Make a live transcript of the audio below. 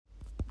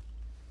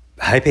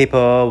Hi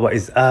people, what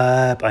is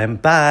up? I am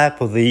back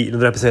for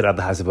another episode of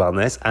the House of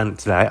Wellness, and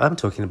today I'm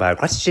talking about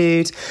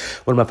gratitude,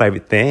 one of my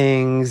favourite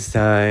things.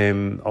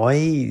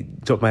 I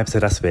dropped my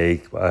episode last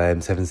week,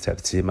 7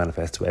 Steps to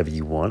Manifest Whatever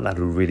You Want. I had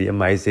a really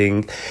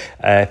amazing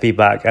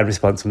feedback and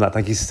response from that.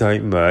 Thank you so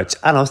much.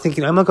 And I was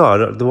thinking, oh my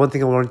God, the one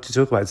thing I wanted to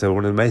talk about, so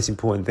one of the most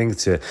important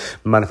things to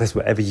manifest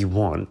whatever you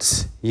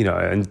want, you know.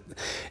 And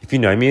if you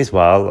know me as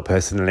well,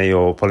 personally,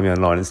 or follow me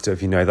online and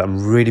stuff, you know that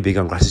I'm really big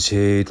on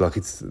gratitude. Like,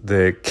 it's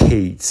the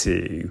key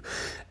to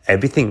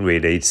everything,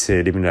 really,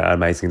 to living an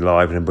amazing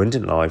life, an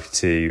abundant life,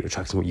 to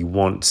attracting what you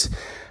want,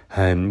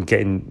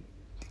 getting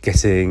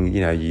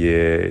you know,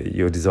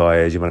 your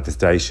desires, your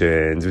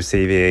manifestations,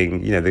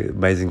 receiving, you know, the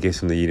amazing gifts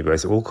from the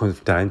universe. It all comes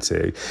down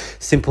to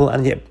simple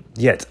and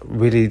yet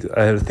really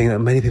a thing that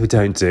many people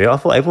don't do. I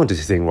thought everyone did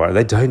this thing right.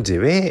 They don't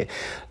do it.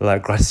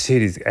 Like,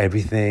 gratitude is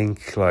everything.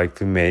 Like,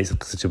 for me, it's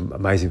such an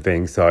amazing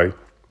thing. So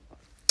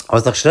I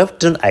was like, should I have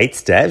done 8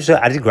 steps? Should I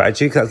have added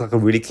gratitude? Because that's like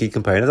a really key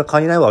component. I was like, oh,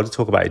 you know what? I'll just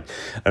talk about it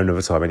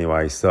another time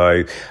anyway.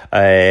 So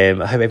I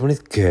hope everyone is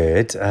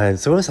good.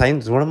 So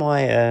one of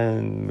my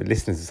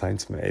listeners was saying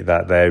to me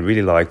that they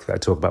really like that I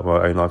talk about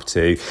my own life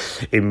too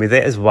in with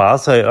it as well.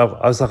 So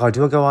I was like,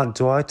 do I go on?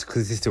 Because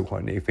this is still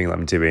quite a new thing that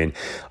I'm doing.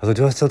 I was like,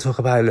 do I still talk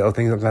about little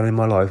things that are going on in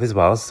my life as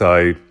well?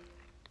 So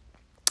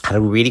had a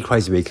really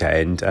crazy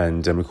weekend,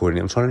 and I'm recording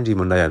it. I'm trying to do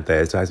Monday and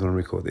Thursday. I just want to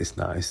record this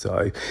now.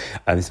 So,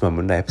 this is my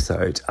Monday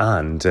episode,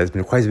 and it's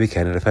been a crazy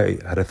weekend. I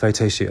had a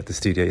photo shoot at the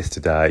studio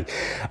yesterday,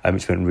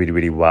 which went really,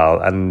 really well.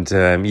 And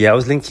I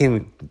was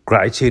linking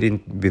gratitude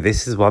in with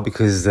this as well,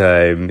 because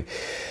I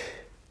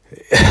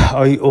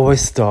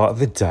always start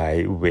the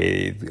day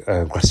with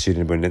gratitude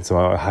and abundance. So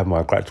I have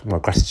my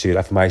gratitude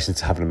affirmations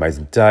to have an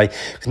amazing day.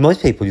 Because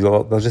most people,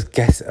 they'll just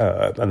get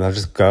up and they'll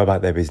just go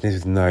about their business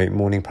with no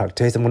morning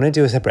practice. I'm going to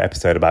do a separate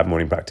episode about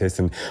morning practice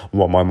and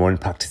what my morning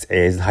practice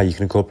is and how you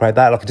can incorporate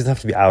that. Like, it doesn't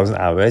have to be hours and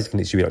hours. It can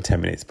literally be like 10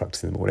 minutes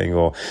practice in the morning.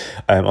 Or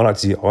I like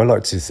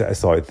to set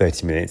aside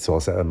 30 minutes. So I'll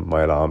set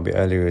my alarm a bit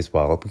earlier as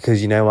well.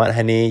 Because you know what,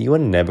 honey, you are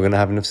never going to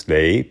have enough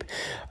sleep.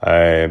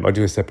 I want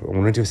to do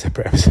a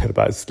separate episode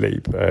about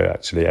sleep,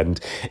 actually, and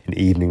an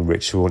evening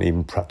ritual and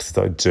even practice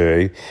that I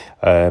do.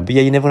 But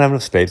yeah, you never want to have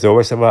enough sleep. So I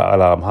always set my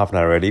alarm half an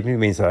hour early, even if it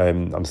means that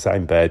I'm sat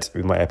in bed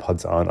with my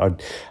AirPods on. I'd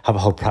have a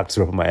whole practice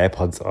up with my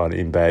AirPods on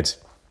in bed.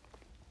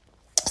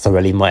 So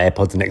I leave my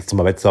AirPods next to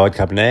my bedside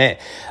cabinet.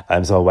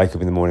 So I'll wake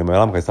up in the morning, my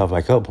alarm goes off, I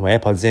wake up, put my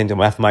AirPods in, do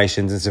my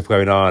affirmations and stuff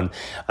going on.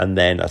 And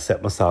then I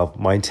set myself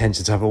my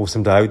intention to have an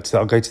awesome day. So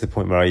I'll go to the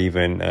point where I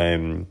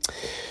even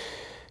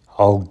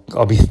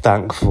I'll be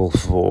thankful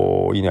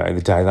for, you know, the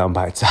day that I'm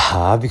about to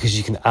have, because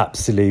you can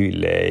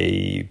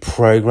absolutely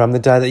program the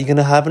day that you're going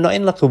to have, and not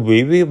in like a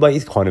woo-woo way.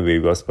 It's kind of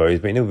woo-woo, I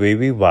suppose, but in a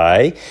woo-woo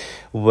way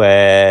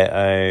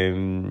where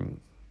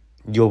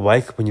you'll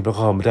wake up and you're like,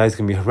 oh, my day's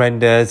going to be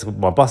horrendous,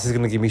 my boss is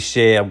going to give me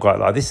shit, I've got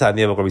like this, that and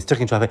the other, I'm going to be stuck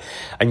in traffic,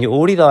 and you're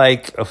already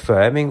like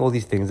affirming all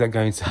these things that are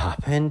going to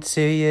happen to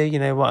you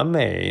know what I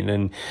mean?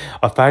 And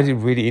I found it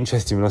really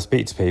interesting when I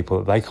speak to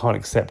people that they can't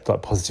accept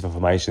like positive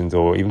affirmations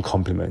or even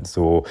compliments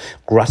or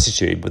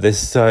gratitude, but they're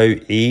so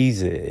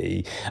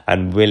easy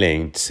and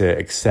willing to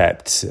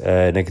accept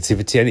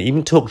negativity and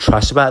even talk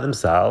trash about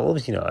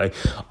themselves. You know,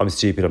 I'm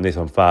stupid, I'm this,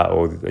 I'm fat,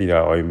 or, you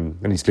know, I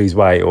need to lose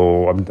weight,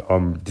 or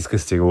I'm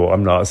disgusting, or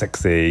I'm not sexy.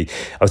 I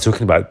was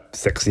talking about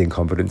sexy and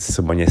confidence to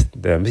someone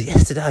yesterday,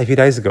 a few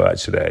days ago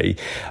actually,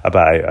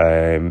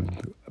 about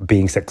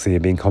being sexy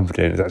and being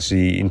confident is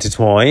actually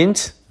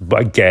intertwined. But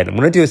again, I'm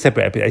going to do a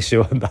separate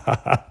episode on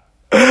that.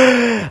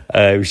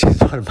 Which is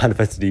trying to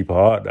manifest a new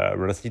partner.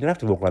 Honestly, you don't have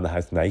to walk around the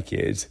house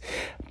naked.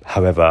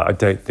 However, I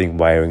don't think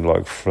wearing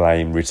like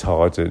flame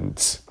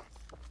retardant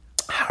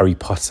Harry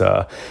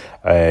Potter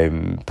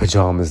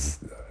pajamas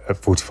at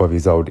 45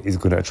 years old is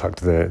going to attract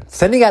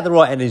sending out the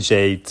right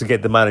energy to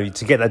get the man,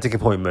 to get that dick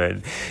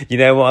appointment. You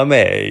know what I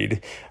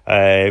mean?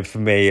 For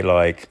me,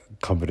 like,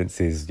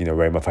 confidence is, you know,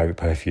 wearing my favourite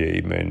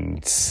perfume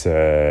and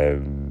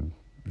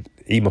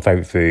eating my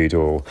favourite food,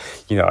 or,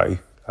 you know,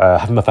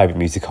 having my favourite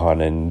music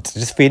on and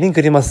just feeling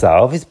good in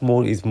myself. Is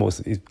more.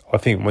 I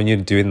think when you're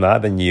doing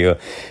that, then you're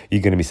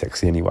going to be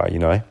sexy anyway, you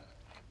know.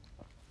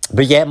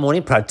 But yeah,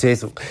 morning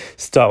practice,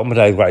 start with my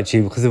day with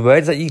gratitude, because the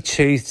words that you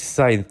choose to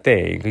say and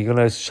think are going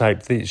to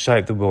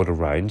shape the world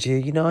around you,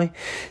 you know.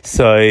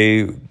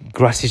 So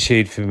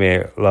gratitude for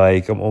me,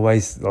 like,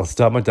 I'll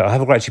start my day. I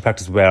have a gratitude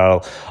practice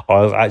where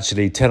I'll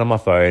actually turn on my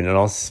phone and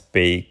I'll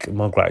speak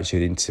my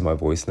gratitude into my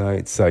voice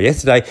notes. So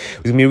yesterday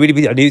was going to be really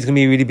busy. I knew it was going to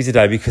be a really busy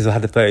day because I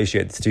had the photo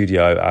shoot at the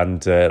studio,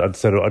 and I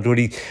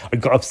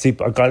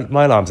got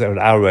my alarm set an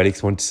hour early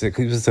because it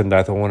was a Sunday.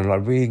 I thought I wanted to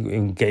like really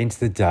get into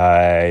the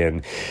day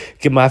and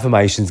get my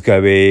affirmations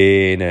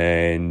going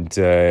and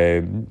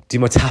do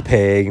my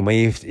tapping, my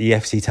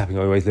EFT tapping.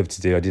 I always love to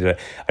do. I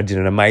did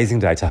an amazing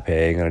day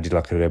tapping, and I did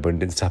like an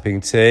abundance tapping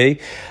too.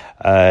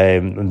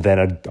 And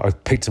then I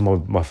picked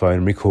up my phone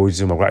and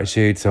recorded my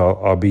gratitude. So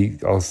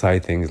I'll say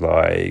things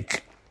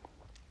like,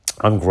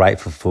 I'm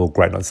grateful for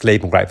great night's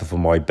sleep. I'm grateful for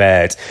my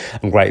bed.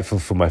 I'm grateful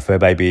for my fur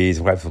babies.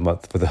 I'm grateful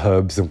for the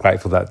hubs. I'm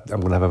grateful that I'm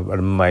going to have an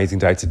amazing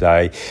day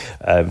today,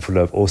 full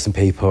of awesome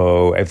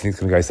people. Everything's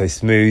going to go so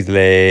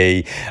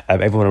smoothly.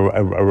 Everyone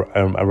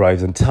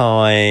arrives on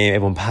time.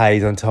 Everyone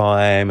pays on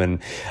time. And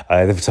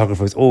the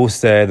photographer was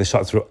awesome. The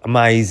shots were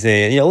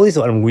amazing. All these,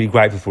 I'm really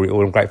grateful for it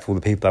all. I'm grateful for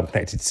the people that I'm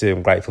connected to.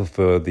 I'm grateful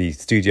for the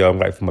studio. I'm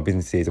grateful for my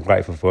businesses. I'm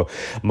grateful for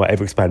my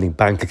ever-expanding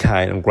bank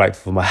account. I'm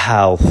grateful for my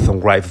health. I'm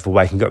grateful for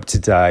waking up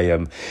today.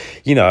 And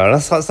I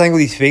start saying all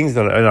these things,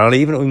 and I'll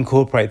even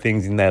incorporate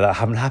things in there that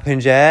haven't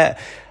happened yet.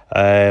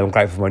 I'm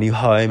grateful for my new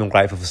home. I'm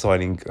grateful for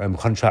signing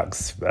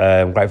contracts.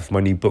 I'm grateful for my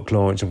new book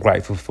launch. I'm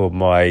grateful for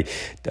my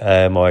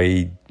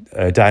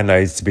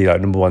downloads to be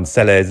like #1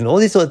 sellers and all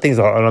these sort of things.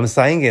 And I'm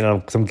saying it,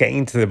 and I'm getting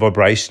into the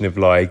vibration of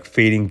like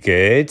feeling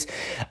good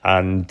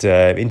and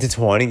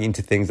intertwining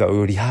into things that are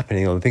already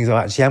happening, or the things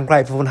I actually am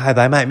grateful for and how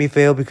they make me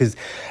feel. Because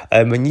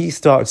when you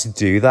start to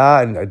do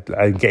that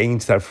and getting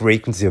into that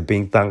frequency of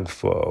being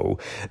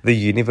thankful, the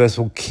universe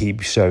will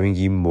keep showing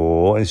you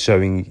more and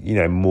showing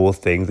more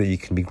things that you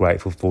can be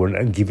grateful for,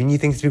 and giving you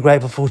things to be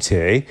grateful for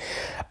too.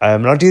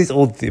 And I do this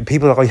all.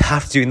 People are like, you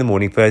have to do it in the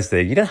morning first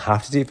thing. You don't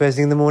have to do it first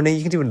thing in the morning.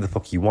 You can do whatever the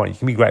fuck you want. You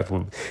can be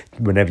grateful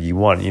whenever you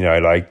want.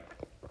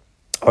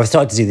 I've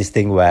started to do this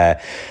thing where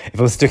if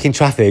I'm stuck in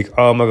traffic,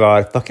 oh my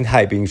God, I fucking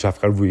hate being in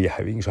traffic. I really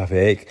hate being in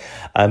traffic.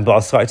 But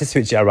I've started to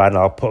switch it around, and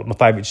I'll put my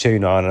favourite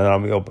tune on, and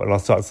I'll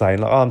start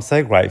saying, like, I'm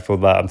so grateful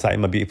that I'm sat in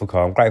my beautiful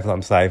car. I'm grateful that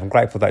I'm safe. I'm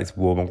grateful that it's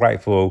warm. I'm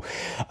grateful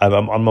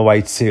I'm on my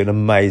way to an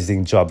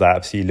amazing job that I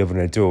absolutely love and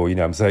adore.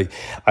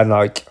 I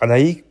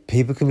know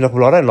people can be like,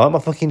 well, I don't like my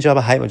fucking job.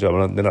 I hate my job.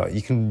 And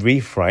you can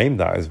reframe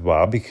that as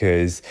well,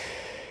 because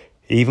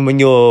even when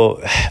you're,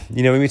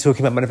 when we're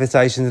talking about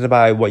manifestations and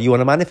about what you want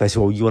to manifest,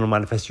 or you want to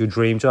manifest your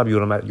dream job, you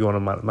want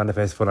to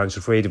manifest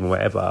financial freedom or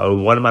whatever, or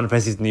want to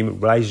manifest this new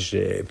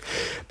relationship,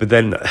 but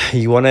then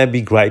you want to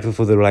be grateful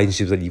for the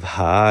relationships that you've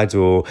had,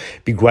 or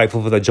be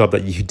grateful for the job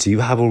that you do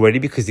have already,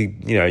 because you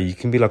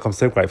can be like, I'm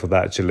so grateful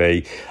that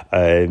actually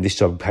this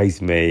job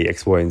pays me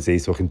X, Y, and Z,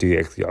 so I can do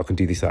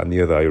this, that, and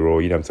the other,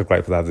 or I'm so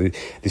grateful to have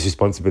this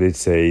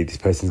responsibility. This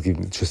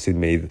person's trusted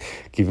me,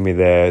 giving me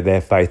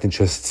their faith and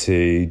trust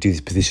to do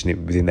this position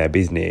within their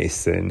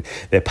business, and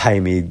they're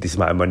paying me this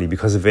amount of money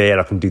because of it,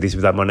 and I can do this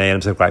with that money, and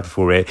I'm so grateful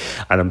for it,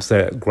 and I'm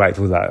so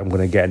grateful that I'm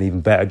going to get an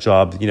even better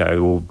job,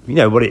 or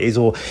what it is.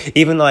 Or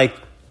even like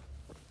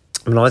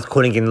when I was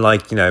calling in my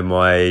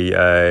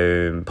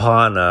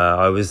partner,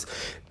 I was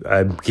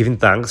giving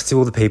thanks to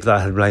all the people that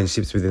I had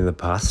relationships with in the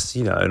past,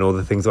 and all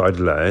the things that I'd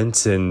learned,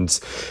 and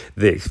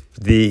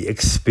the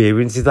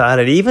experiences that I had.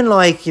 And even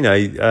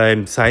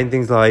saying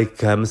things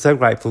like, I'm so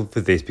grateful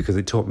for this because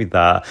it taught me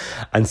that,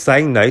 and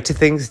saying no to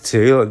things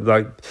too,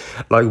 like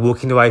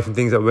walking away from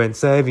things that weren't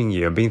serving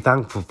you, and being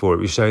thankful for it,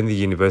 was showing the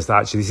universe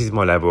that actually this is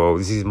my level,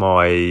 this is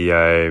my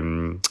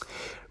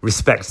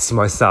respect to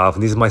myself,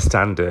 and these are my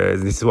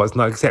standards, and this is what's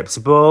not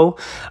acceptable,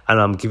 and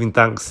I'm giving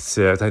thanks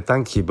to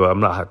thank you, but I'm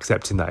not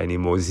accepting that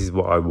anymore. This is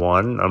what I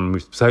want. I'm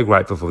so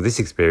grateful for this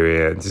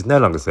experience. It's no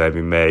longer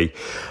serving me.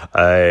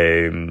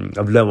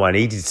 I've learned what I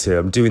needed to.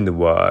 I'm doing the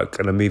work,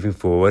 and I'm moving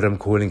forward. I'm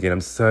calling in.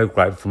 I'm so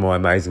grateful for my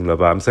amazing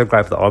lover. I'm so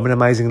grateful that I'm an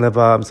amazing lover.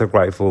 I'm so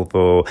grateful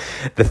for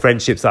the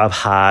friendships that I've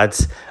had,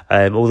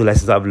 all the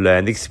lessons that I've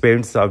learned, the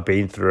experiences that I've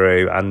been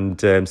through,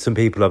 and some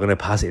people are going to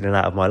pass it in and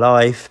out of my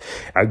life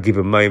at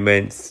given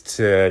moments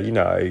to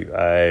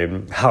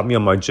help me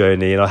on my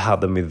journey, and I help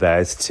them with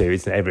theirs too.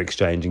 It's an ever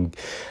exchanging,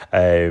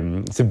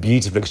 it's a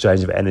beautiful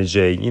exchange of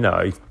energy,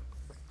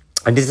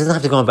 And this doesn't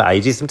have to go on for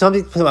ages.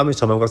 Sometimes how much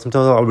time I've got.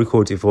 Sometimes I'll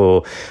record it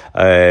for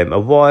a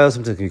while.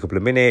 Sometimes a couple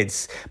of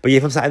minutes. But yeah,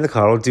 if I'm sat in the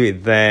car, I'll do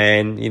it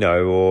then,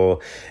 or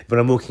when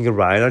I'm walking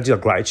around, I'll do a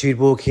gratitude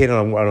walking.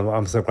 And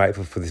I'm so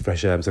grateful for this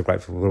fresh air. I'm so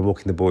grateful when I'm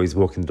walking the boys,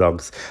 walking the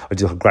dogs. I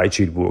do a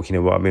gratitude walk. You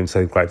know what I mean? I'm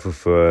so grateful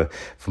for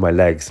my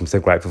legs. I'm so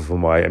grateful for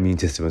my immune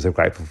system. I'm so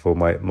grateful for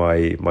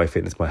my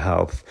fitness, my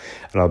health.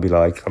 And I'll be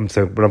like, when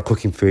I'm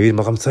cooking food,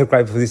 I'm so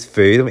grateful for this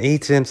food I'm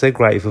eating. I'm so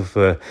grateful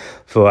for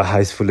a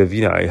house full of,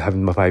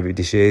 having my favourite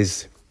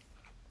dishes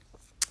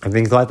and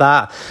things like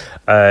that.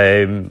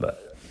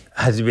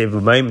 Had a bit of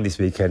a moment this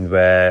weekend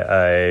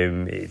where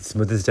it's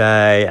Mother's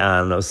Day,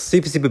 and I was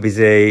super, super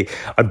busy.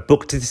 I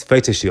booked this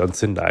photo shoot on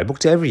Sunday. I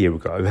booked it every year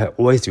ago. I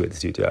always do it at the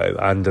studio,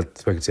 and I've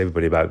spoken to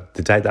everybody about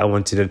the date that I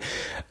wanted, and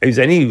it was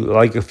only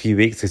like a few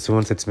weeks ago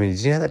someone said to me,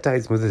 did you know that day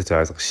is Mother's Day? I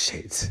was like,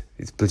 shit,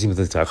 it's bloody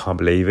Mother's Day, I can't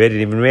believe it. I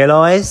didn't even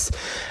realise.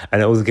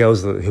 And all the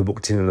girls who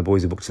booked in and the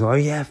boys who booked in, oh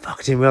yeah, fuck,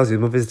 I didn't realise it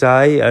was Mother's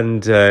Day.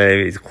 And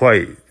it's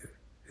quite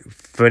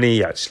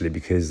funny actually,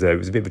 because it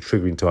was a bit of a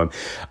triggering time.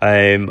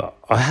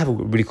 I have a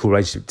really cool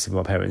relationship to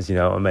my parents, you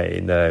know what I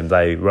mean?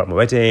 They were at my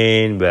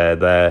wedding,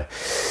 I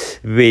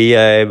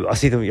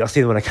see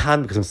them when I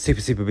can, because I'm super,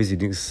 super busy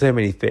doing so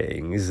many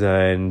things,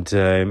 and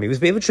it was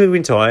a bit of a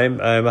triggering time.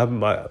 Having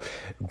my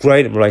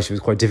great relationship was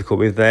quite difficult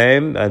with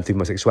them, and through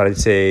my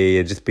sexuality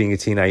and just being a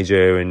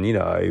teenager, and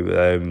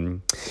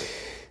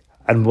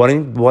and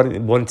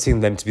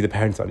wanting them to be the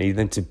parents I need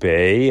them to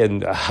be,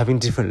 and having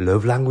different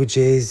love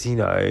languages, you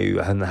know,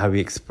 and how we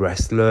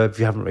express love. If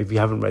you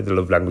haven't read the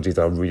love languages,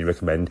 I really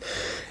recommend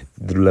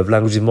the love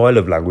languages. My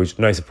love language,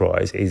 no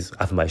surprise, is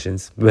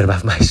affirmations. Word of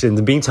affirmations,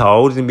 and being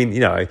told, and being,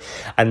 you know,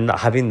 and not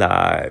having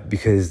that,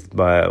 because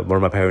one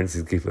of my parents'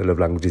 love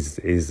languages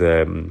is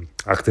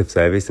acts of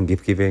service and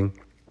gift giving.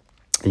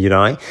 You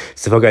know,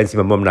 so if I go and see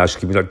my mum now, she'll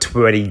give me like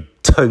 20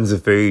 tons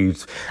of food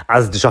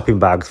as the shopping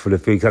bags full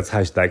of food. That's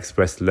how they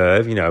express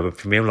love, you know. But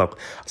for me, I'm like,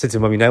 I said to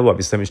mum, you know what, it'd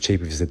be so much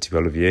cheaper if you said to me,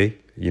 I love you,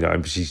 you know.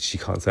 And she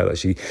can't say that.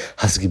 She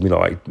has to give me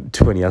like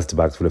 20 Asda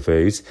bags full of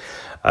food.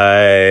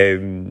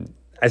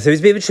 And so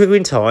it's a bit of a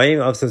triggering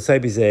time. I was so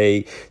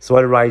busy. So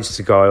I arranged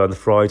to go on the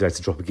Friday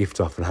to drop a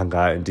gift off and hang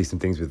out and do some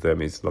things with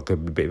them. It's like a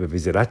bit of a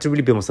visit. I had to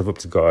really build myself up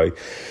to go,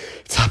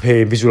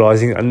 tapping,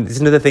 visualising. And it's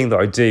another thing that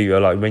I do.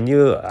 Like when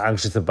you're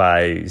anxious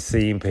about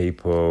seeing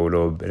people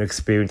or an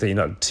experience that you're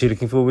not too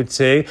looking forward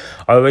to,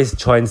 I always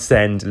try and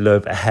send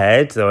love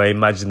ahead. So I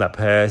imagine that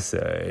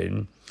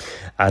person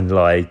and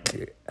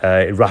like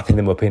wrapping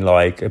them up in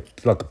like a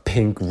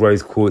pink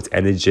rose quartz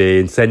energy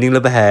and sending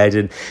love ahead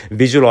and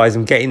visualize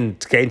them getting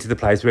to the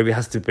place where it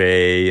has to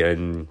be,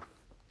 and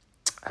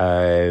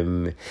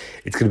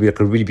it's going to be like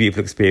a really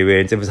beautiful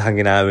experience. Everyone's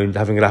hanging out and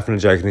having a laugh and a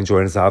joke and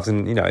enjoying themselves,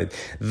 and you know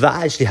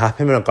that actually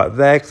happened when I got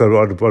there because I'd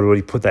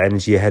already put that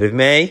energy ahead of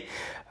me.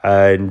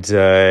 And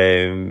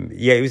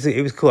yeah,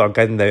 it was cool. I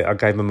gave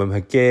my mum her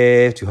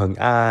gift. We hung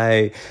out,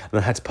 and I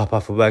had to pop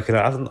off for work.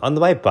 And on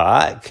the way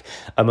back,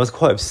 I was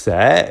quite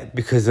upset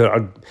because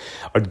I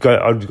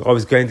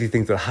was going through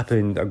things that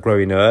happened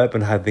growing up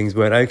and how things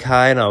weren't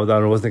okay, and I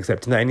wasn't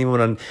accepting that anymore.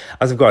 And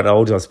as I've gotten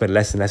older, I've spent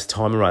less and less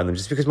time around them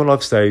just because my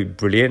life's so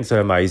brilliant, so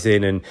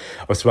amazing, and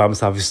I surround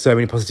myself with so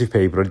many positive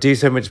people. I do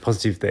so much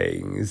positive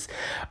things,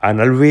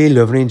 and I really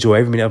love and enjoy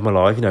every minute of my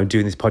life. You know,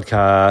 doing this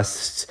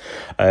podcast,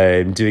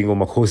 doing all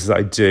my courses that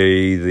I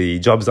do, the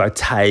jobs that I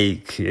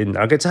take, and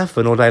I get to have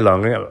fun all day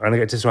long, and I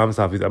get to surround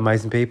myself with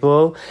amazing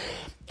people.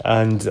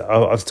 And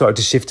I've started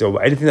to shift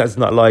anything that's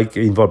not like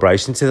in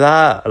vibration to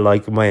that.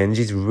 Like my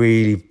energy is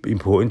really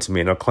important to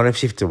me, and I kind of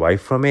shift away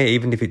from it,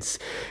 even if it's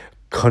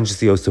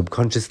consciously or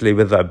subconsciously,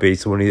 whether that be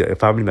someone, a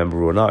family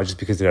member or not. Just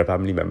because they're a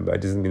family member,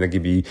 it doesn't mean they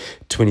give you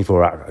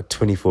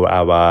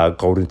 24-hour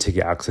golden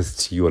ticket access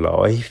to your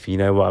life. You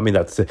know what I mean?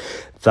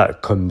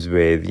 That comes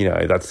with, you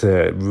know, that's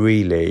a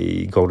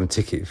really golden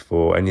ticket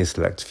for only a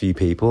select few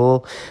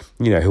people,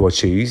 you know, who I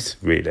choose,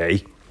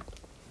 really.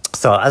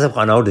 So as I've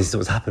gotten older, this is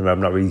what's happened where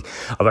I'm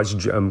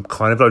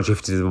kind of like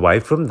drifted away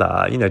from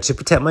that, you know, to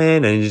protect my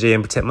own energy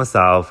and protect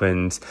myself.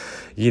 And,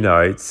 you know,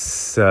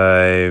 it's,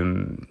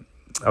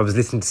 I was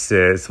listening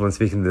to someone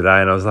speaking the other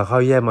day, and I was like, oh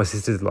yeah, my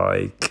sister's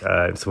like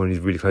someone who's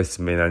really close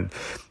to me and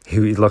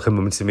who is like a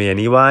mum to me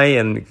anyway,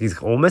 and he's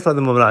almost like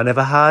the mum that I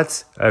never had,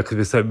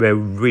 because we're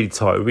really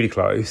tight, really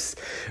close,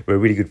 we're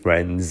really good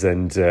friends,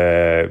 and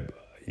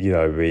you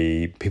know,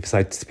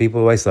 people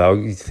always say, oh,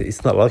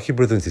 it's not like your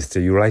brother and sister,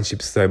 your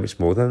relationship's so much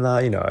more than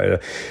that, you know,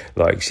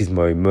 like she's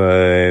my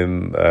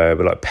mum,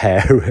 we're like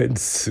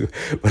parents,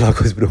 we're like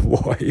husband and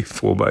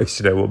wife almost,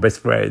 you know, we're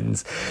best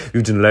friends,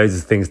 we've done loads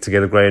of things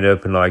together growing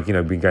up, and like, you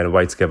know, been going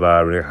away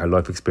together, and our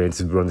life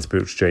experiences, we're on the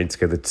spiritual journey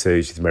together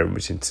too. She's very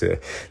much into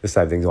the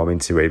same things I'm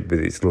into, with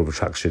its law of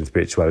attraction,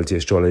 spirituality,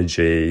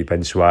 astrology,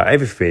 feng shui,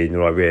 everything.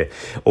 Like we're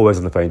always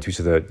on the phone to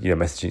each other, you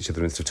know, messaging each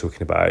other and stuff,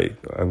 talking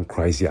about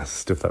crazy ass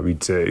stuff that we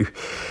do,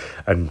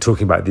 and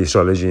talking about the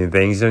astrology and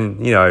things.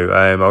 And you know,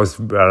 I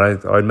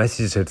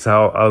messaged her to say,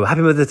 oh,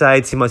 happy Mother's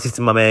Day to my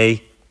sister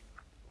mummy.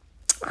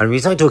 And we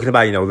started talking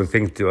about, you know, the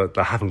things that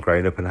happened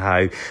growing up, and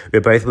how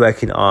we're both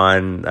working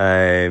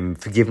on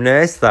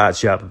forgiveness,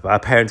 that our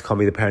parents can't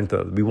be the parents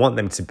that we want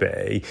them to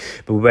be,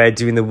 but we're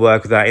doing the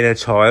work with our inner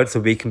child so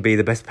we can be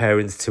the best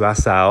parents to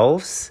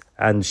ourselves.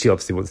 And she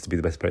obviously wants to be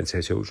the best parent to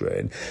her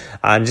children,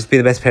 and just be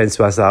the best parents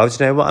to ourselves,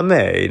 you know what I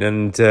mean?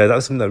 And that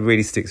was something that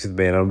really sticks with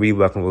me, and I'm really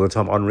working all the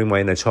time, honouring my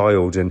inner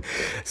child and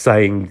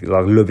saying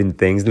like loving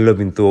things and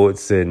loving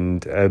thoughts,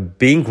 and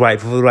being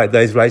grateful for like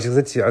those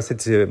relationships. I said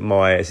to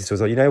my sister, I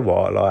was like, you know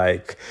what,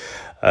 like,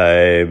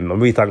 I'm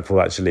really thankful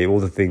actually all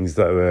the things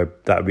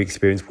that we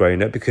experienced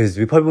growing up, because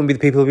we probably wouldn't be the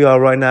people we are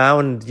right now,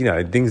 and you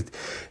know, things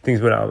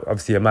were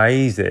obviously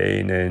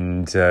amazing,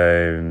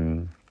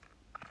 and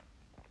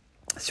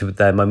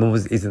my mum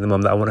isn't the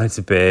mum that I want her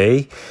to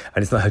be,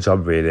 and it's not her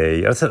job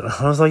really. I was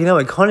like, you know,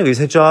 it kind of is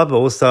her job, but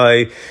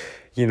also,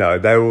 you know,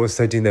 they were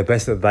also doing their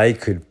best that they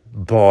could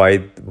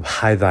by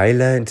how they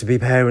learned to be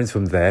parents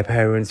from their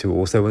parents who are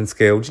also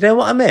unskilled. Do you know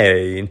what I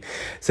mean?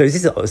 So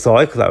it's this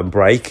cycle that I'm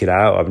breaking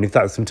out. I mean, if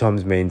that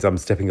sometimes means I'm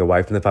stepping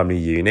away from the family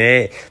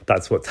unit,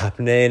 that's what's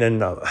happening.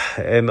 And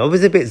I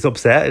was a bit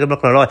upset, I'm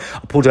not going to lie.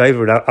 I pulled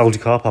over in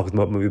Aldi car park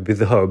with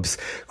the hubs,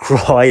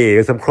 crying.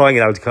 As I'm crying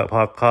in Aldi car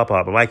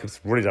park, my makeup's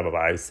running down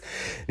my face.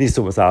 I need to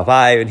sort myself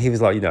out. And he was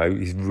like, you know,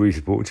 he's really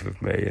supportive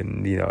of me.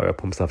 And, you know, I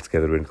put myself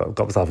together and got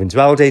myself into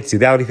Aldi to do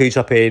the Aldi food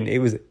shopping. It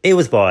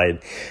was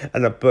fine.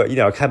 And but but you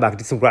know, I came back and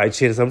did some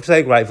gratitude. So I'm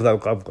so grateful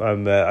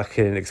that I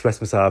can express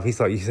myself. He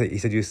said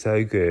you're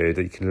so good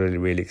that you can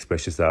really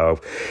express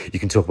yourself. You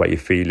can talk about your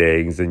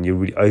feelings, and you're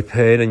really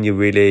open, and you're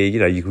really, you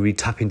know, you can really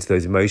tap into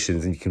those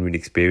emotions, and you can really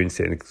experience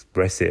it and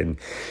express it. And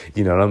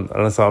you know,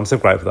 I'm so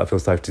grateful that I feel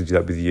safe to do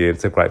that with you. I'm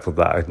so grateful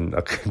that I can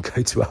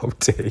go to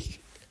Aldi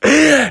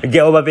and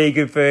get all my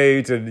vegan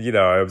food, and you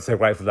know, I'm so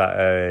grateful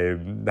that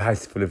the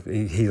house is full of.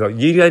 He's like,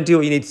 you don't do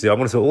what you need to do. I'm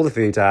going to sort all the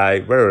food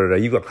out.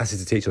 You've got classes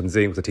to teach on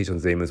Zoom, because I teach on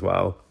Zoom as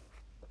well.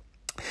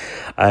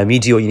 You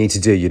do what you need to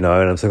do, you know,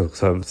 and I'm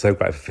so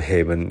grateful for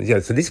him. And yeah,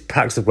 so this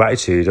practice of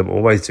gratitude, I'm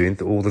always doing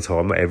all the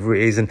time, whatever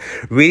it is, and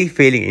really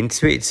feeling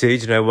into it too.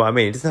 Do you know what I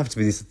mean? It doesn't have to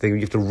be this thing where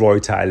you have to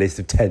write out a list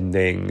of 10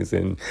 things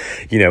and,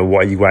 you know,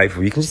 what are you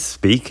grateful for? You can just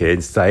speak it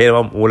and say it.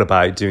 I'm all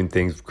about doing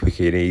things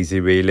quickly and easy,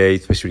 really,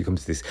 especially when it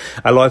comes to this.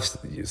 Our life's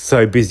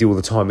so busy all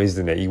the time,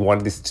 isn't it? You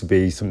want this to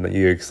be something that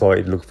you're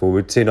excited to look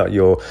forward to, not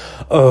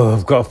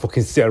I've got to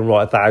fucking sit and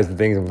write 1,000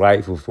 things I'm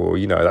grateful for.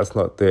 You know, that's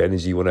not the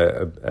energy you want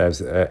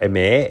to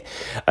emit.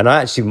 And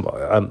I actually,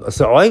 I've got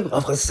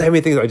so many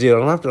things that I do.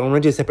 I'm going to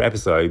do a separate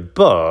episode,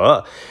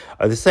 but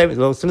some of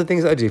the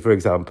things that I do, for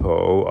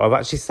example, I've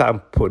actually sat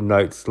and put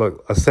notes, like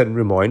I sent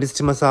reminders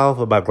to myself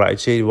about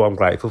gratitude, what I'm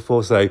grateful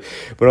for. So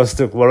when I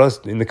was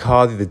in the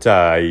car the other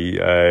day,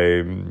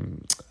 I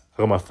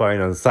got my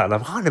phone on, sat, and I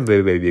can't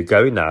remember where we were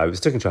going now. I was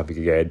stuck in traffic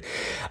again,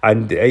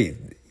 and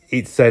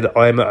it said,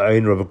 I am an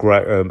owner of a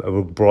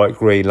bright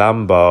green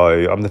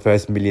Lambo. I'm the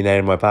first millionaire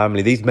in my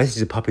family. These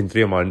messages are popping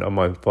through on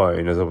my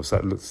phone as I was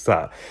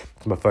sat.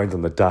 My phone's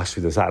on the dash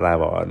with the sat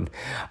nav on,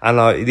 and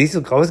I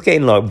was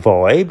getting like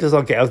vibed.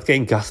 I was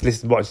getting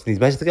gaslit watching these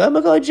messages. Like, oh my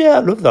god, yeah, I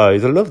love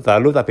those. I love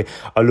that. I love that bit.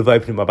 I love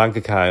opening my bank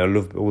account. I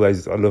love all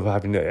those. I love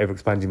having ever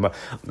expanding my.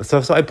 So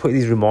I started putting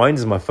these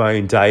reminders on my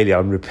phone daily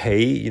on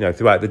repeat. You know,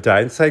 throughout the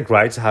day. It's so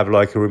great to have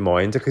like a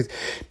reminder, because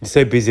you're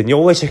so busy and you're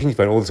always checking your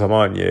phone all the time,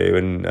 aren't you?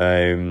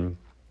 And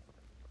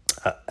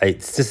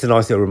it's just a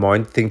nice little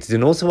reminder thing to do.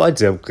 And also what I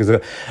do, because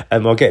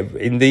I'll get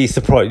in the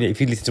surprise, if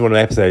you listen to one of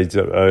the episodes,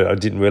 I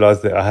didn't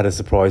realise that I had a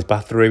surprise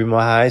bathroom in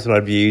my house when I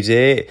viewed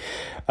it.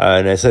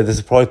 And so the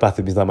surprise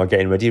bathroom is like my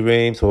getting ready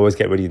room, so I always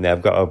get ready in there.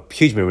 I've got a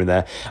huge mirror in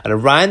there, and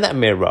around that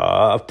mirror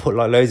I've put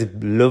like loads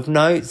of love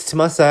notes to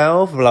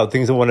myself, like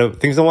things I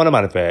want to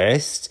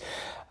manifest,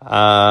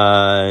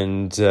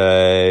 and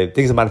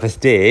things I'm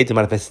manifesting,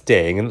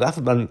 and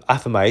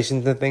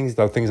affirmations and things,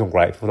 like things I'm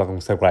grateful. Like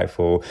I'm so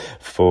grateful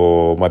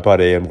for my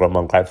body. I'm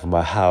grateful for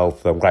my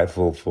health. I'm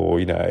grateful for,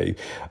 you know,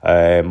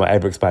 my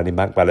ever expanding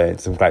bank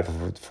balance. I'm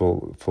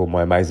grateful for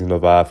my amazing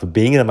lover, for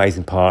being an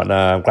amazing partner.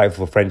 I'm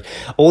grateful for friends.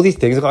 All these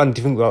things I've got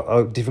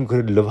different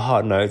kind of love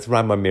heart notes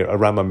around my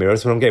mirror.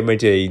 So when I'm getting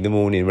ready in the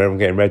morning, when I'm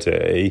getting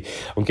ready,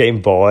 I'm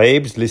getting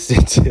vibes,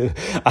 listening to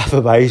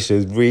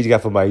affirmations, reading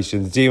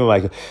affirmations, doing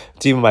my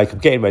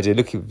makeup, getting ready,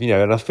 looking, you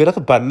know, and I feel like a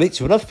bad,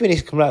 literally, when I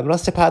finish, when I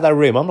step out of that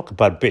room, I'm like a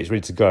bad bitch,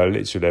 ready to go,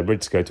 literally, I'm ready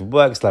to go to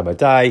work, start my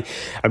day,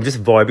 I'm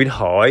just vibing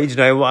high, do you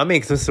know what I mean?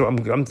 Because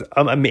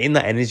I'm emitting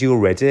that energy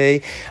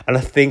already, and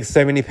I think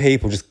so many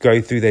people just go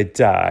through their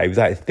day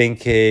without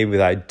thinking,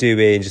 without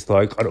doing, just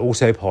like on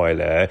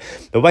autopilot.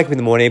 They'll wake up in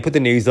the morning, put the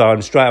news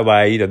on, straight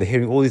away, you know, they're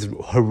hearing all this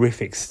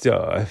horrific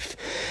stuff,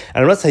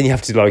 and I'm not saying you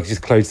have to like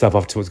just close yourself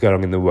off to what's going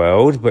on in the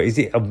world, but is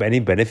it of any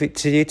benefit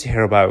to you to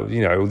hear about,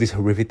 you know, all these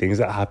horrific things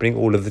that are happening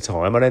all of the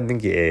time? I don't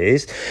think it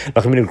is.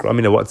 Like I'm in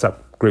a WhatsApp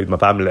group with my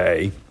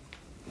family,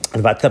 I'm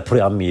about to put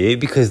it on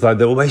mute because like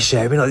they're always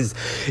sharing like this.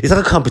 It's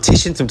like a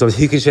competition sometimes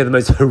who can share the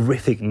most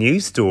horrific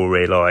news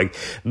story, like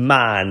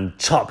man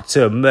chopped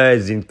to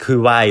murders in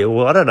Kuwait,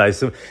 or I don't know,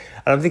 some.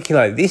 And I'm thinking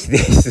like this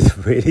is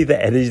really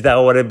the energy that I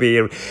want to be.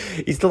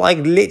 It's like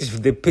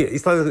literally,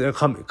 it's like a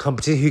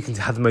competition who can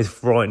have the most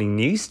frightening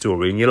news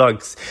story. And you're like,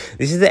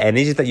 this is the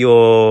energy that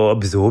you're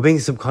absorbing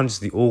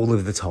subconsciously all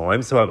of the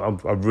time. So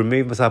I've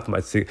removed myself from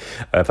my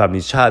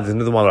family chat. There's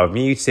another one that I've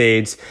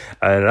muted.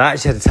 And I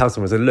actually had to tell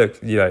someone, I said,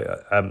 look, you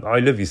know, I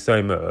love you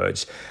so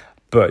much,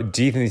 but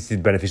do you think this is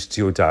beneficial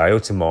to your day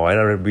or to mine?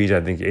 I really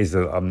don't think it is.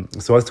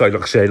 So I started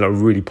like sharing like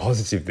really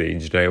positive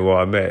things, you know what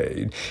I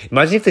mean?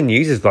 Imagine if the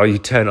news is like you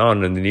turn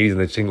on and the news and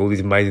they're seeing all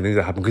these amazing things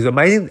that happen, because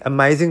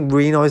amazing,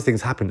 really nice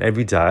things happen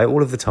every day,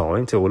 all of the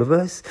time, to all of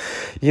us,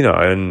 you know.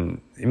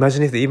 And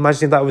imagine if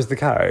that was the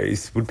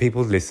case, would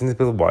people listen? Would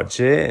people watch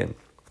it?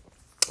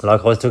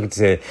 Like I was talking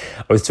to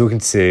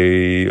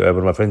one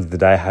of my friends the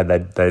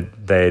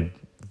day.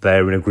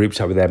 They're in a group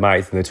chat with their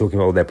mates and they're talking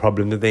about all their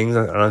problems and things.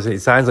 And I said, it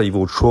sounds like you've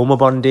all trauma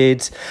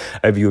bonded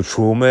over your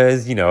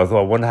traumas. You know, I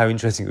thought, I wonder how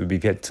interesting it would be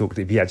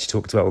if you actually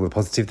talked about all the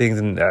positive things,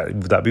 and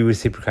would that be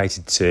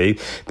reciprocated too?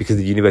 Because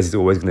the universe is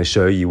always going to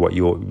show you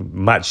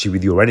match you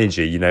with your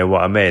energy, you know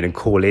what I mean? And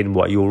call in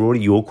what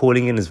you're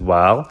calling in as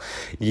well,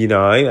 you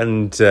know?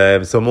 And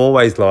so I'm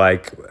always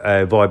like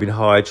vibing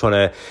high,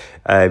 trying to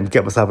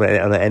get myself on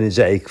an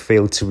energetic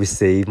field to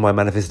receive my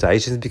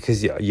manifestations,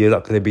 because you're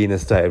not going to be in a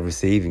state of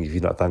receiving if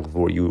you're not thankful for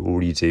what you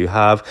already do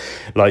have.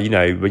 Like, you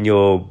know, when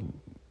you're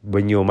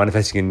when you're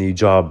manifesting a new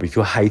job, if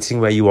you're hating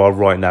where you are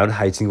right now and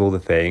hating all the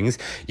things,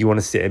 you want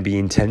to sit and be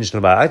intentional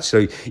about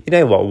actually,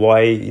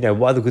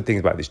 what are the good things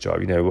about this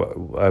job?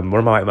 One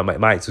of my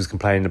mates was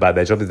complaining about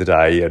their job the other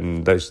day,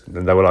 and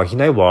they were like,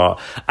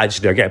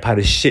 actually, I get paid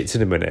a shit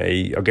ton of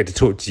money. I get to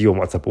talk to you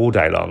on WhatsApp all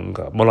day long.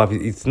 My life,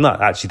 it's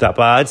not actually that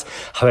bad.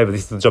 However,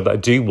 this is the job that I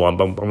do want,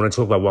 but I'm going to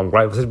talk about what I'm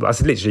grateful for. I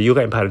said, literally, you're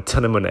getting paid a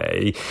ton of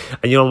money,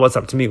 and you're on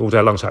WhatsApp to me all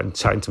day long,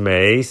 chatting to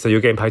me, so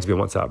you're getting paid to be on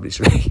WhatsApp,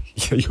 literally.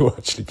 You're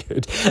actually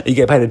good. You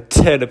get paid a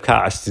ton of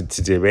cash to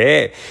do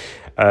it.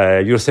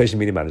 You're a social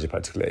media manager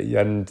practically,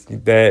 and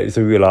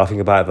so we were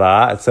laughing about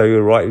that. So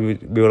you're right.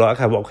 We were like,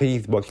 okay,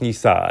 what can you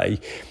say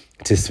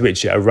to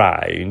switch it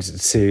around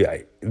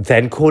to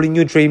then calling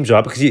your dream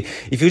job? Because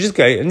if you just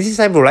go, and this is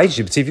the same for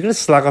relationships, if you're going to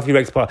slag off your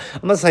ex-partner,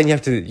 I'm not saying you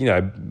have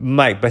to,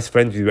 make best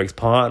friends with your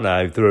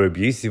ex-partner if they're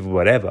abusive or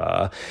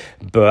whatever,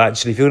 but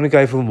actually, if you're going to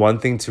go from one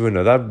thing to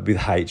another with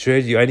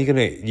hatred, you're only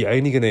going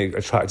to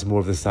attract more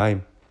of the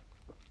same.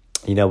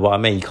 You know what I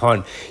mean?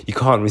 You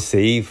can't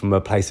receive from a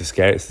place of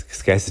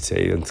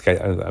scarcity and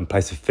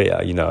place of fear.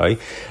 Like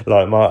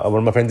one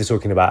of my friends is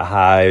talking about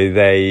how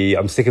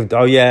I'm sick of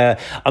dating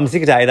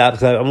that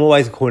because I'm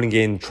always calling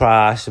in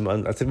trash.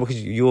 And I said, well,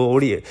 because you're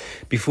already,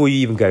 before you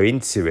even go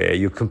into it,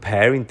 you're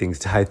comparing things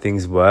to how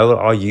things were. Well,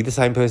 are you the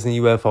same person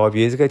you were 5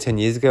 years ago, 10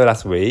 years ago,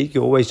 last week?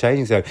 You're always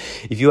changing. So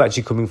if you're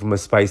actually coming from a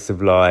space of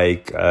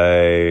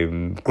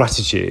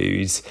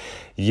gratitude,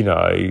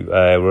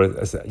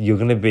 you're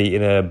going to be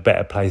in a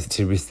better place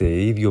to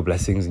receive your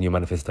blessings and your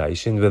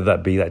manifestations, whether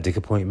that be that dick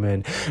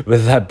appointment,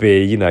 whether that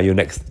be, your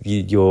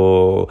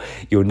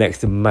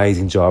next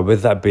amazing job,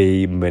 whether that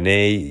be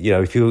money.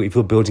 If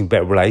you're building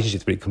better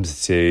relationships when it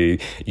comes to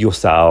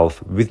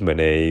yourself, with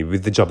money,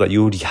 with the job that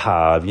you already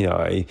have,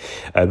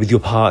 with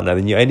your partner,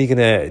 then you're only going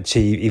to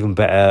achieve even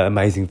better,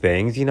 amazing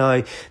things.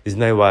 There's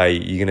no way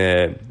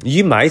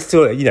you may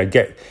still,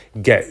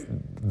 get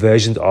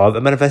versions of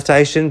a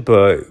manifestation,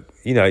 but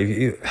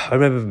I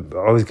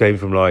remember I was going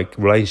from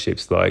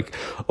relationships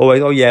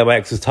always, my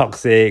ex was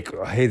toxic.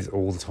 I hear this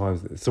all the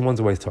time. Someone's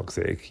always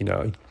toxic,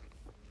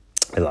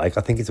 I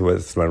think it's a word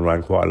that's thrown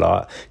around quite a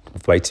lot,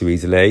 way too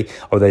easily.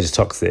 Or they're just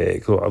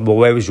toxic. Well,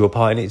 where was your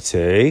part in it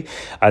too?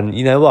 And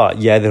you know what?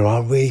 Yeah, there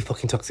are really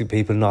fucking toxic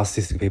people,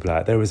 narcissistic people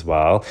out there as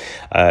well.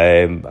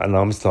 And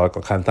I'm just like,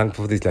 okay, I'm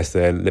thankful for this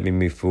lesson. Let me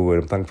move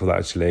forward. I'm thankful that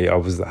actually I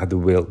had the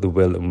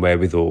will and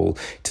wherewithal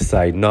to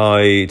say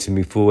no, to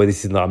move forward.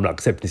 I'm not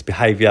accepting this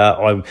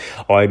behaviour.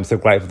 I'm so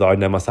grateful that I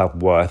know my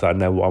self-worth. I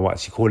know what I'm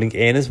actually calling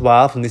in as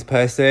well from this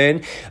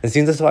person. And as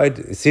soon as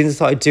I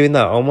started doing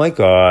that, oh my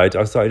God,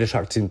 I started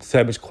attracting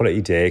so much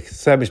quality dick,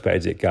 so much better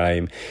dick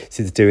game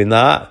since doing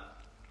that.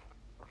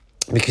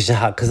 Because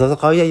I was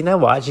like, oh yeah, you know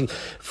what, actually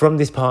from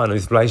this partner,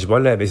 this relationship, I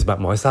learned this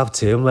about myself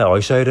too, and where I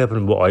showed up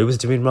and what I was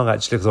doing wrong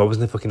actually, because I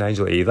wasn't a fucking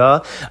angel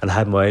either, and I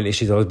had my own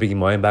issues. I was bringing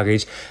my own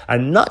baggage.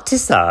 And not to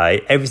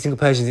say every single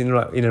person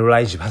in a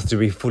relationship has to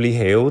be fully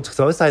healed, because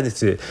I was saying this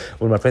to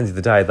one of my friends the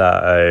other day,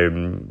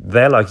 that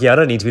they're like, yeah, I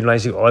don't need to be in a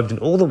relationship, I've done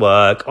all the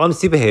work, I'm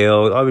super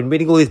healed, I've been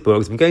reading all these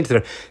books, I've been going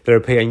to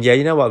therapy, and yeah,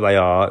 you know what, they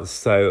are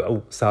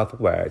so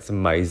self-aware, it's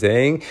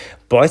amazing.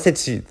 But I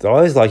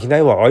was like, you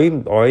know what,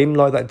 I'm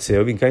like that too.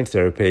 I've been going to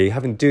therapy,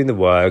 doing the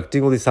work,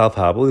 doing all this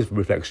self-help, all this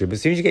reflection. But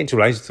as soon as you get into a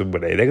relationship with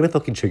somebody, they're going to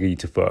fucking trigger you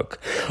to fuck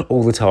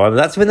all the time. And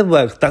that's when the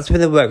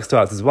work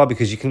starts as well,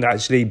 because you can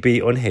actually be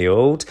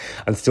unhealed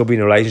and still be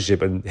in a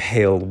relationship and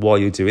heal while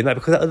you're doing that,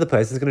 because that other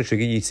person's going to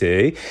trigger you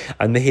too.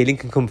 And the healing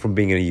can come from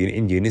being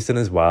in unison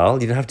as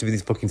well. You don't have to be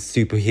this fucking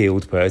super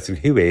healed person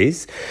who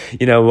is,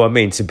 you know what I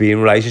mean, to be in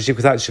a relationship,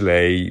 because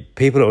actually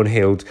people are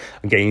unhealed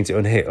and getting into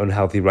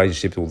unhealthy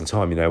relationships all the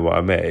time, you know what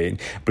I mean?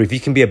 But if you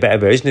can be a better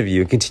version of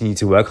you and continue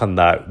to work on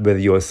that, whether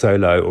you're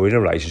solo or in a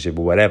relationship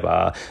or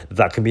whatever,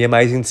 that can be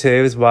amazing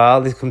too as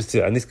well. This comes to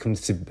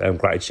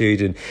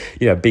gratitude and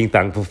being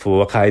thankful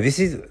for, okay, this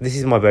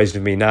is my version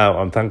of me now.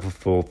 I'm thankful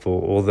for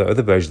all the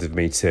other versions of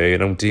me too,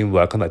 and I'm doing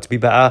work on that to be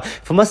better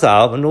for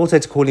myself, and also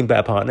to call in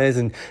better partners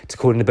and to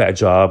call in a better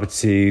job,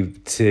 to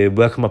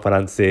work on my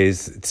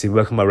finances, to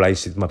work on my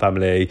relationship with my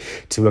family,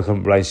 to work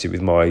on my relationship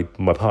with my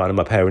partner,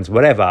 my parents,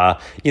 whatever.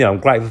 I'm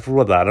grateful for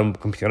all that, and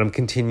I'm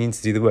continuing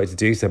to do the work to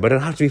do so. But I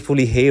don't have to be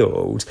fully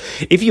healed.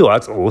 If you are,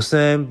 it's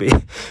awesome, but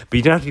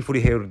you don't have to be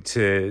fully healed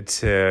to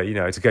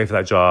go for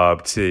that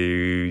job,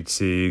 to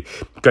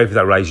go for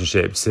that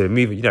relationship, to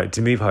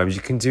move home.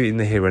 You can do it in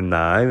the here and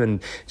now,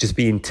 and just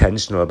be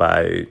intentional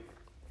about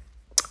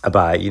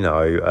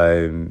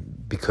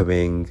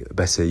becoming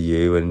better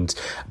you, and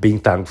being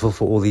thankful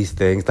for all these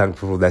things,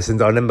 thankful for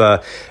lessons. I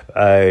remember,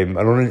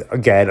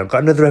 I've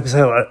got another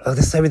episode.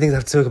 There's so many things I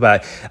have to talk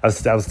about. I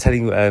was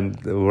telling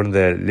one of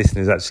the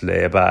listeners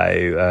actually about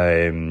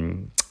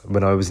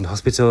when I was in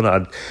hospital, and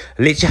I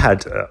literally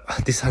had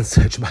this sounds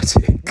so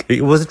dramatic.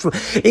 It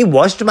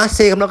was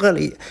dramatic. I'm not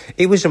gonna.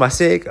 It was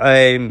dramatic.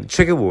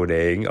 Trigger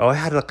warning. I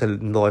had like a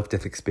life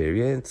death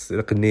experience,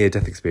 like a near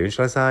death experience,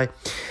 should I say?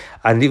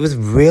 And it was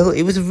real.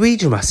 It was really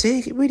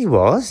dramatic. It really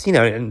was, you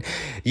know. And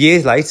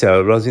years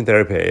later, when I was in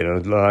therapy,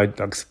 and I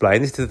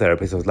explained this to the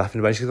therapist, I was laughing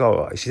about it. She goes,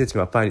 "Oh," she said to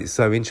me, "I find it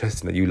so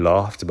interesting that you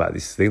laughed about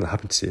this thing that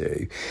happened to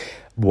you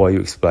while you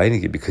were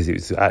explaining it, because it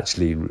was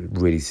actually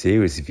really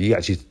serious. If you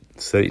actually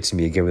said it to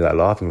me again without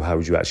laughing, how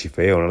would you actually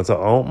feel?" And I was like,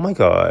 "Oh my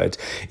God."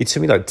 It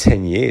took me like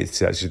 10 years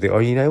to actually think, oh,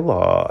 you know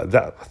what?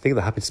 That thing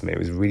that happened to me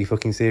was really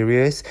fucking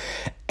serious.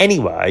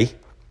 Anyway,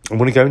 I'm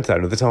going to go into that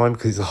another time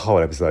because it's a whole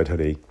episode,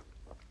 honey.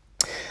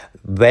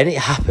 When it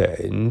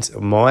happened,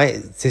 my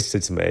sister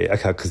said to me,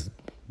 okay, because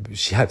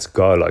she had to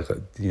go, like,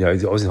 you know,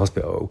 I was in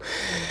hospital,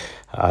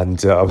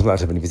 and I wasn't allowed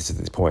to have any visitors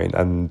at this point,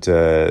 and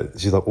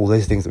she's like, all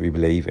those things that we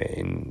believe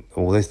in,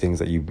 all those things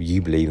that you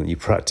believe in, that you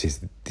practice,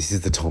 this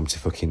is the time to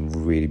fucking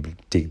really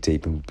dig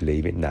deep and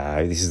believe it now.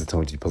 This is the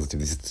time to be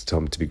positive. This is the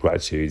time to be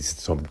gratitude. This is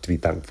the time to be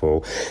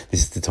thankful.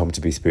 This is the time to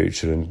be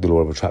spiritual and the law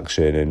of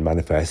attraction and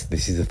manifest.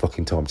 This is the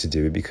fucking time to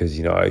do it, because,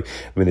 you know,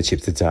 when the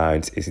chips are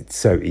down, it's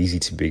so easy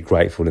to be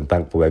grateful and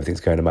thankful.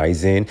 Everything's going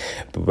amazing.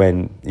 But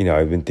when, you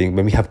know,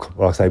 when we have,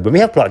 like I say, when I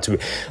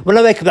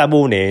wake up that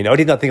morning, I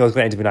did not think I was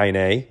going to end up in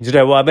A&E. Do you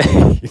know what I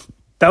mean?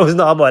 That was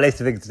not on my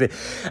list of things to do.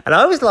 And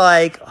I was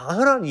like,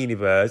 hold on,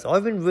 universe.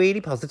 I've been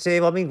really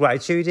positive. I've been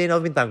gratituding.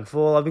 I've been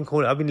thankful. I've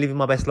been living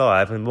my best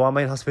life. And why am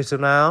I in hospital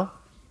now?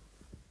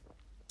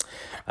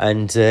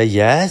 And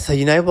yeah, so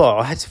you know what?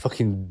 I had to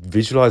fucking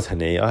visualise,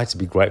 honey. I had to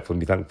be grateful and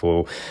be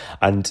thankful.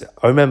 And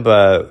I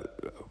remember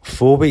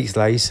 4 weeks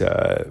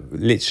later,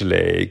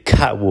 literally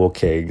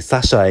catwalking,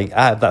 sashaying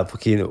out of that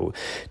fucking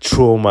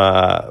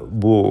trauma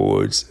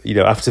ward, you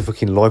know, after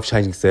fucking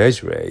life-changing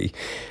surgery.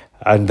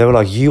 And they were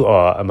like, you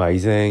are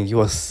amazing. You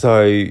are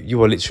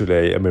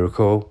literally a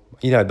miracle.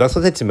 You know, that's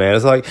what they said to me. I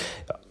was like,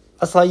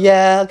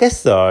 yeah, I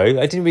guess so. I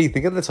didn't really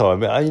think at the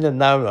time. You know,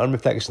 now on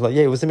reflection, like,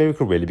 yeah, it was a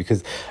miracle, really,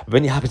 because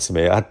when it happened to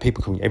me, I had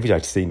people coming every day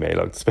to see me,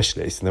 like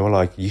specialists, and they were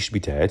like, you should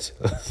be dead.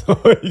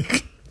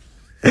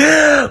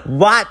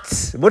 Like,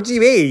 what do you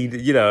mean?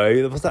 You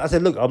know, I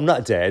said, look, I'm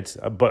not dead,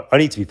 but I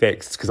need to be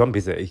fixed because I'm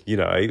busy, you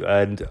know.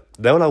 And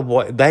they were like,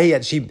 what? They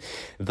had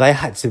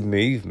to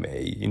move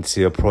me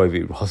into a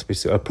private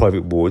hospital, a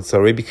private ward,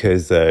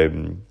 because I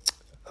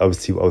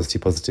was too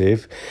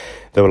positive.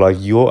 They were like,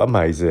 you're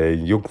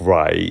amazing, you're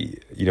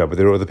great, you know, but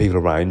there are other people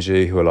around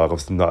you who are like,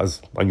 obviously not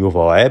as on your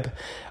vibe.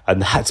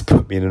 And they had to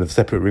put me in a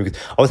separate room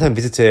because I was having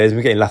visitors and we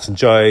were getting laughs and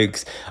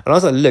jokes. And I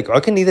was like, look, I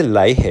can either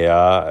lay here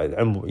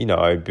and, you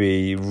know,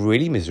 be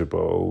really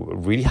miserable,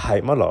 really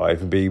hate my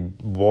life, and be,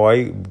 woe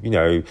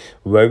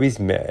is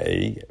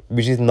me,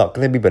 which is not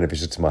going to be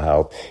beneficial to my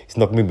health. It's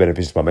not going to be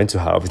beneficial to my mental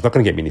health. It's not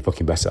going to get me any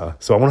fucking better.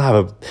 So I'm going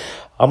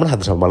to have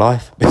the time of my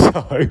life.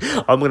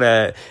 So I'm going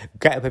to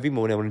get up every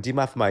morning. I'm going to do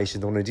my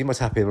affirmations. I'm going to do my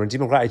tapping. I'm going to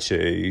do my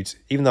gratitude.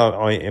 Even though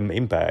I am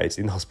in bed,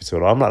 in the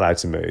hospital, I'm not allowed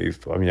to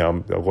move. I mean,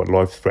 I've got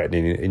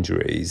life-threatening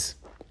injuries.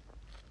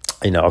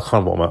 You know, I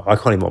can't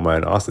even walk my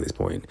own ass at this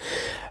point.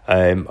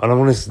 And I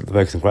want to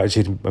focus on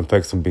gratitude and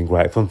focus on being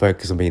grateful and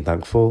focus on being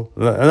thankful.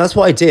 And that's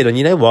what I did. And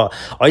you know what?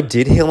 I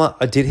did heal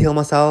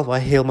myself. I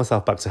healed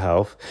myself back to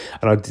health.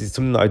 And I did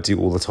something that I do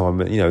all the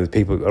time. You know, the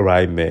people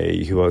around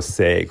me who are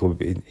sick or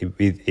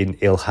in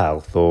ill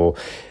health or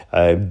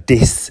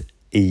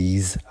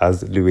dis-ease,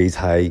 as Louise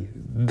Hay,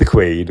 the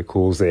Queen,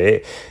 calls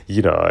it.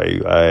 You know,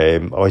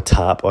 I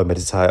tap, I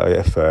meditate, I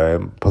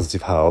affirm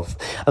positive health,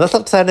 and that's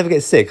not to say I never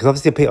get sick, because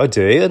obviously I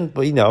do.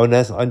 But you know,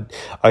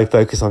 I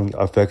focus on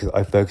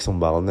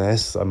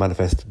wellness. I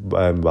manifest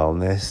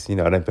wellness. You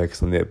know, I don't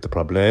focus on the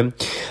problem,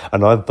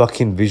 and I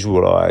fucking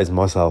visualize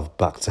myself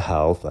back to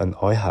health. And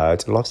I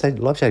had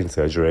life-changing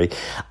surgery,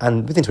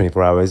 and within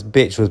 24 hours,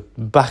 bitch was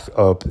back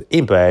up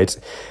in bed,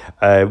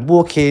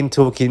 walking,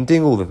 talking,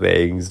 doing all the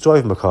things,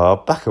 driving my car,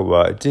 back at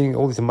work, doing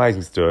all this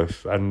amazing stuff.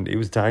 And it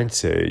was down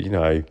to, you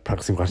know,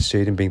 practicing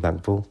gratitude and being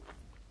thankful.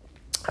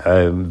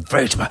 I'm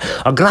going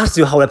to have to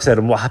do a whole episode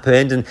on what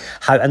happened and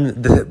how,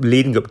 and the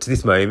leading up to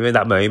this moment,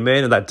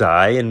 and that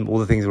day, and all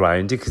the things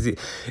around it, because it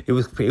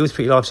was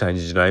pretty life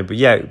changing, you know. But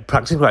yeah,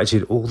 practicing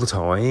gratitude all the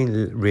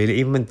time, really,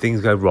 even when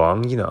things go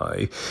wrong, you know,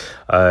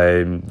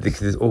 because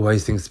there's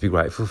always things to be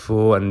grateful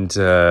for, and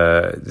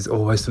there's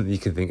always something you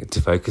can think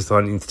to focus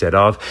on instead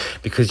of,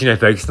 because, you know,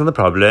 focusing on the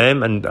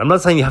problem. And I'm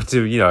not saying you have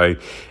to, you know,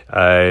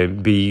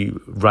 be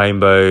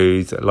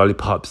rainbows,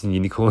 lollipops, and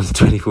unicorns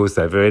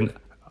 24/7.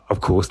 Of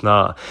course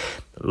not.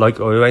 Like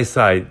I always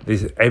say,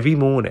 every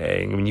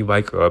morning when you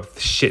wake up,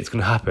 shit's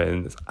going to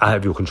happen. It's out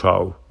of your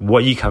control.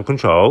 What you can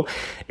control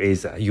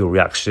is your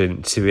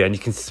reaction to it, and you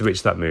can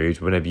switch that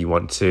mood whenever you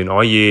want to. And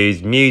I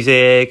use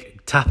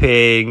music,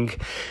 tapping,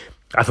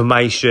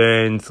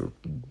 affirmations,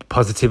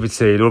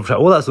 positivity,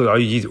 all that sort of, I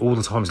use all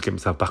the time to get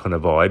myself back on a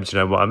vibe. Do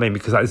you know what I mean?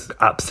 Because that is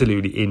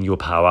absolutely in your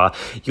power.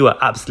 You are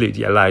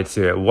absolutely allowed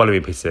to wallow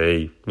in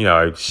pity, you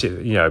know,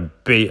 shit, you know,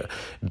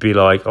 be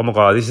like, oh my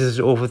God, this is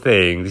an awful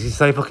thing. This is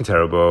so fucking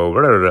terrible.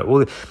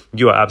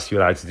 You are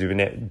absolutely allowed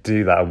to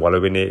do that and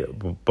wallow in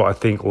it. But I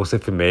think also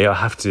for me, I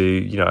have to,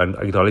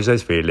 acknowledge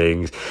those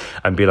feelings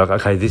and be like,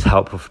 okay, this is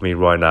helpful for me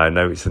right now.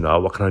 No, it's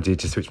not. What can I do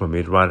to switch my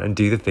mood around and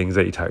do the things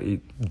that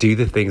do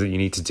the things that you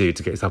need to do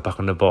to get yourself back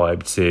on the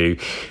vibe, to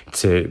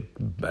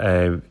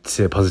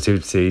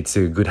positivity,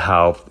 to good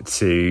health,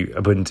 to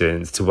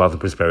abundance, to wealth and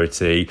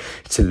prosperity,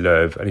 to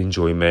love and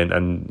enjoyment,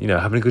 and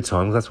having a good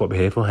time. That's what we're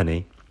here for,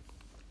 honey.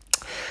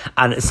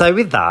 And so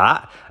with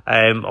that,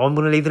 I'm going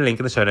to leave the link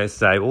in the show notes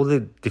today, all the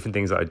different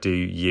things that I do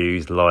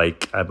use,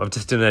 like I've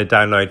just done a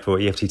download for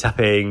EFT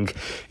tapping.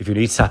 If you're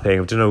new to tapping,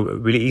 I've done a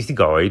really easy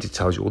guide. It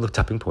tells you all the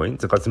tapping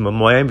points. I've got some of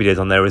my own videos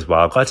on there as well.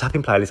 I've got a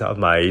tapping playlist that I've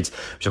made,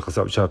 which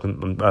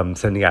I'm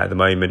sending out at the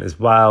moment as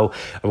well,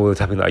 of all the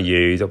tapping that I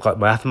use. I've got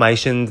my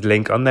affirmations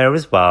link on there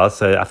as well,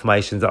 so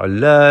affirmations that I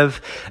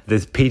love.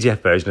 There's a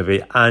PDF version of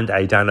it and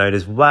a download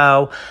as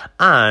well.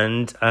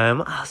 And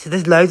so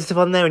there's loads of stuff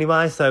on there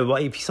anyway. So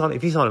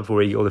if you sign up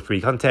for all the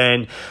free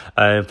content,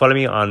 follow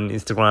me on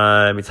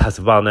Instagram. It's House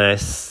of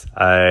Wellness.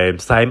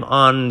 Same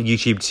on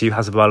YouTube too,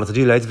 House of Wellness. I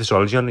do loads of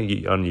astrology on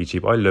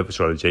YouTube. I love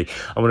astrology.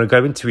 I'm going to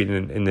go into it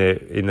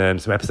in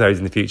some episodes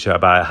in the future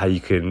about how you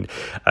can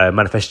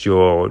manifest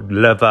your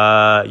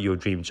lover, your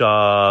dream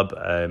job,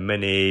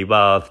 money,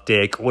 wealth,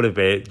 dick, all of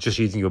it, just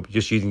using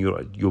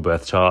your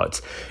birth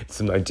chart. It's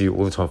something I do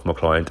all the time for my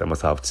client and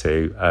myself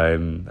too.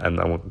 And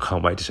I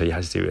can't wait to show you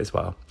how to do it as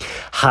well.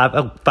 Have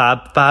a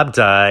fab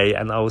day,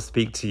 and I will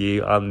speak to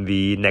you on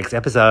the next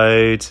episode.